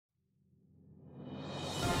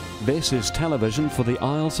This is television for the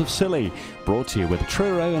Isles of Scilly, brought to you with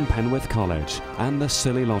Truro and Penwith College and the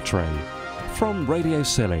Scilly Lottery. From Radio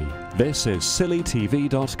Scilly, this is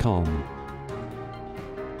scillytv.com.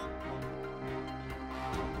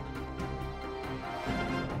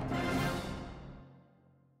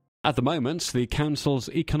 At the moment, the Council's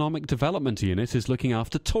Economic Development Unit is looking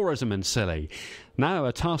after tourism in Scilly. Now,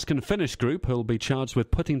 a task and finish group who will be charged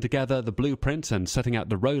with putting together the blueprint and setting out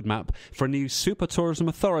the roadmap for a new super tourism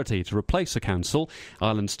authority to replace the Council,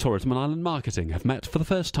 Islands Tourism and Island Marketing have met for the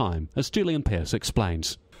first time, as Julian Pearce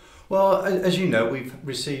explains. Well, as you know, we've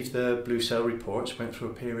received the Blue Sail reports, went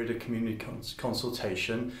through a period of community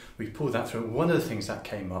consultation. We pulled that through. One of the things that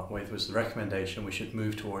came up with was the recommendation we should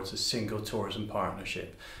move towards a single tourism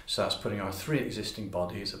partnership. So that's putting our three existing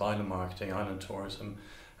bodies of Island Marketing, Island Tourism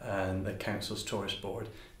and the Council's Tourist Board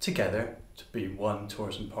together to be one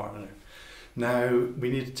tourism partner. Now, we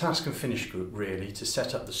need a task and finish group really to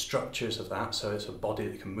set up the structures of that so it's a body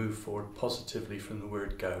that can move forward positively from the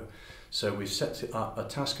word go. So we've set it up a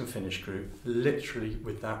task and finish group literally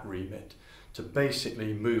with that remit to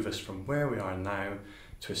basically move us from where we are now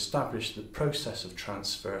to establish the process of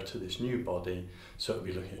transfer to this new body. So it'll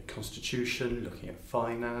be looking at constitution, looking at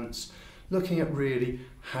finance, looking at really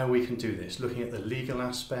how we can do this, looking at the legal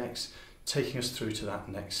aspects, taking us through to that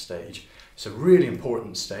next stage. It's a really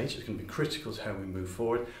important stage. It's going to be critical to how we move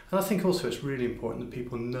forward. And I think also it's really important that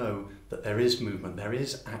people know that there is movement, there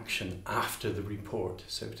is action after the report,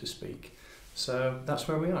 so to speak. So that's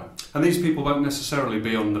where we are. And these people won't necessarily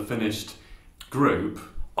be on the finished group?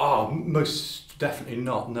 Oh, most definitely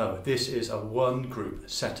not, no. This is a one group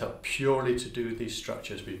set up purely to do these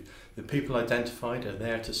structures. The people identified are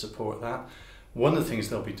there to support that. One of the things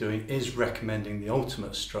they'll be doing is recommending the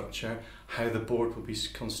ultimate structure, how the board will be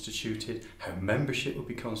constituted, how membership will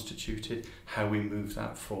be constituted, how we move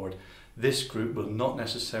that forward. This group will not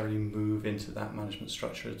necessarily move into that management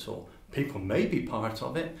structure at all. People may be part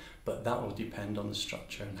of it, but that will depend on the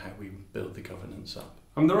structure and how we build the governance up.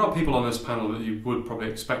 And there are people on this panel that you would probably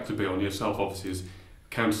expect to be on, yourself obviously as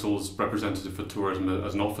Council's representative for tourism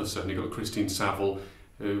as an officer, and you've got Christine Saville,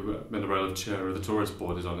 who in the role of chair of the tourist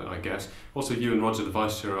board is on it, I guess. Also you and Roger, the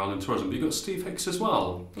vice chair of Island Tourism, but you've got Steve Hicks as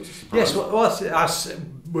well. Yes,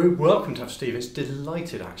 we're welcome to have Steve. It's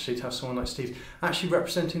delighted actually to have someone like Steve actually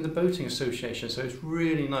representing the Boating Association, so it's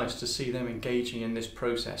really nice to see them engaging in this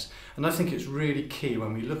process. And I think it's really key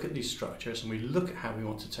when we look at these structures and we look at how we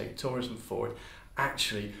want to take tourism forward.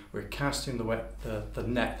 Actually, we're casting the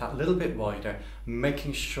net that little bit wider,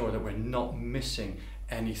 making sure that we're not missing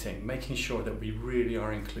anything, making sure that we really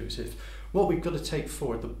are inclusive. What we've got to take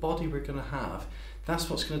forward, the body we're going to have, that's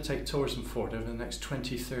what's going to take tourism forward over the next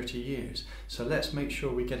 20, 30 years. So let's make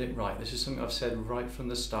sure we get it right. This is something I've said right from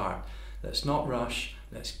the start. Let's not rush,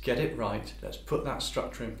 let's get it right, let's put that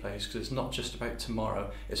structure in place, because it's not just about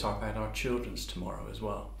tomorrow, it's about our children's tomorrow as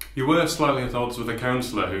well. You were slightly at odds with a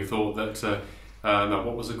councillor who thought that,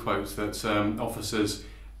 what was the quote, that officers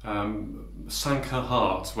sank her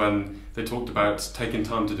heart when they talked about taking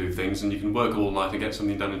time to do things, and you can work all night and get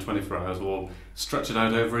something done in 24 hours or stretch it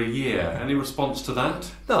out over a year. Any response to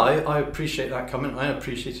that? No, I appreciate that comment. I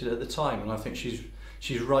appreciated it at the time, and I think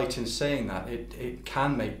she's right in saying that. It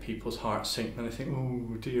can make people's hearts sink when they think,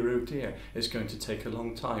 oh dear, it's going to take a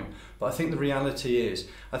long time. But I think the reality is,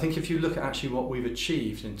 I think if you look at actually what we've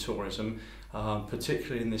achieved in tourism,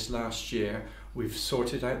 particularly in this last year, we've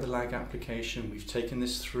sorted out the lag application, we've taken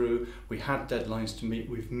this through, we had deadlines to meet,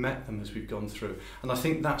 we've met them as we've gone through. And I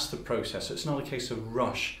think that's the process. It's not a case of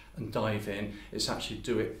rush and dive in, it's actually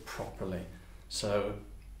do it properly. So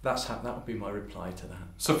that would be my reply to that.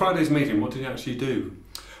 So Friday's meeting, what did you actually do?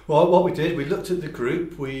 Well, what we did, we looked at the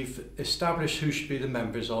group, we've established who should be the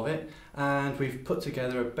members of it, and we've put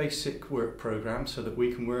together a basic work programme so that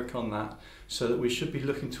we can work on that, so that we should be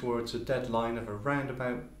looking towards a deadline of around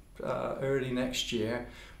about early next year,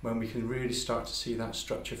 when we can really start to see that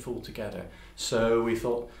structure fall together. So we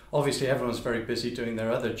thought, obviously everyone's very busy doing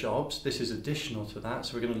their other jobs, this is additional to that,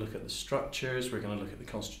 so we're going to look at the structures, we're going to look at the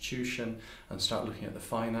constitution and start looking at the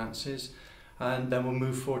finances, and then we'll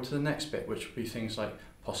move forward to the next bit, which will be things like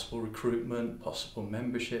possible recruitment, possible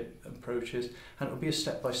membership approaches, and it'll be a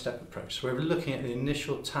step-by-step approach. So we're looking at the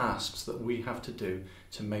initial tasks that we have to do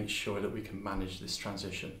to make sure that we can manage this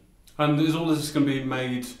transition. And is all this going to be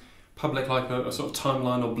made public, like a sort of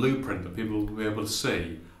timeline or blueprint that people will be able to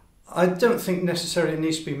see? I don't think necessarily it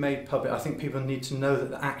needs to be made public. I think people need to know that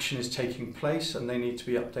the action is taking place and they need to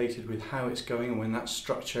be updated with how it's going and when that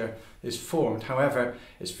structure is formed. However,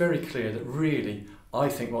 it's very clear that really I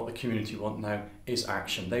think what the community want now is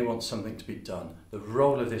action. They want something to be done. The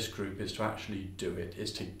role of this group is to actually do it,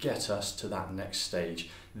 is to get us to that next stage.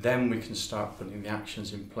 Then we can start putting the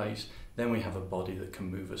actions in place. Then we have a body that can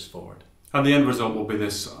move us forward. And the end result will be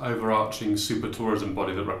this overarching super tourism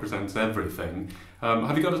body that represents everything.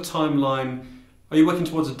 Have you got a timeline? Are you working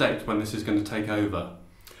towards a date when this is going to take over?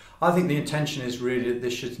 I think the intention is really that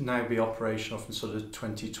this should now be operational from sort of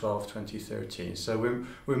 2012, 2013. So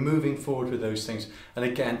we're moving forward with those things. And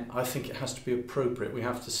again, I think it has to be appropriate. We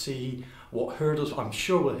have to see what hurdles, I'm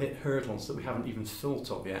sure we'll hit hurdles that we haven't even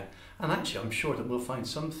thought of yet. And actually, I'm sure that we'll find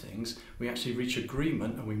some things, we actually reach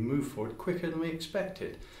agreement and we move forward quicker than we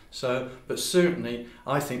expected. But certainly,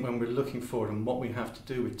 I think when we're looking forward and what we have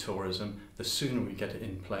to do with tourism, the sooner we get it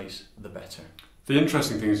in place, the better. The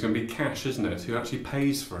interesting thing is going to be cash, isn't it? Who actually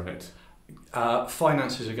pays for it?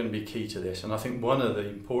 Finances are going to be key to this, and I think one of the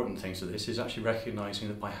important things of this is actually recognising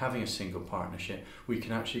that by having a single partnership, we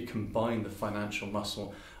can actually combine the financial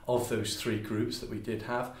muscle of those three groups that we did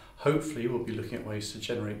have. Hopefully, we'll be looking at ways to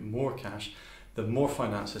generate more cash. The more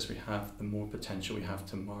finances we have, the more potential we have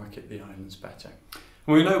to market the islands better.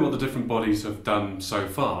 And we know what the different bodies have done so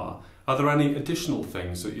far. Are there any additional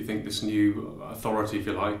things that you think this new authority, if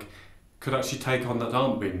you like, could actually take on that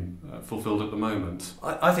aren't being fulfilled at the moment?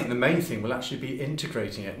 I think the main thing will actually be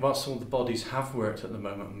integrating it. Whilst all the bodies have worked at the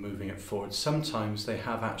moment and moving it forward, sometimes they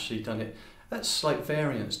have actually done it at slight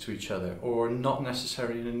variance to each other or not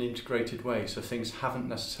necessarily in an integrated way, so things haven't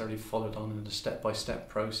necessarily followed on in a step-by-step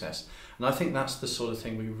process. And I think that's the sort of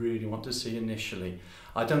thing we really want to see initially.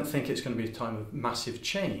 I don't think it's going to be a time of massive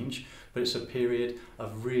change, but it's a period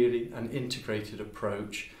of really an integrated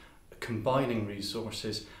approach, combining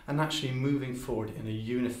resources and actually moving forward in a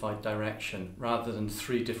unified direction rather than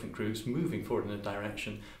three different groups moving forward in a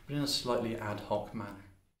direction but in a slightly ad hoc manner.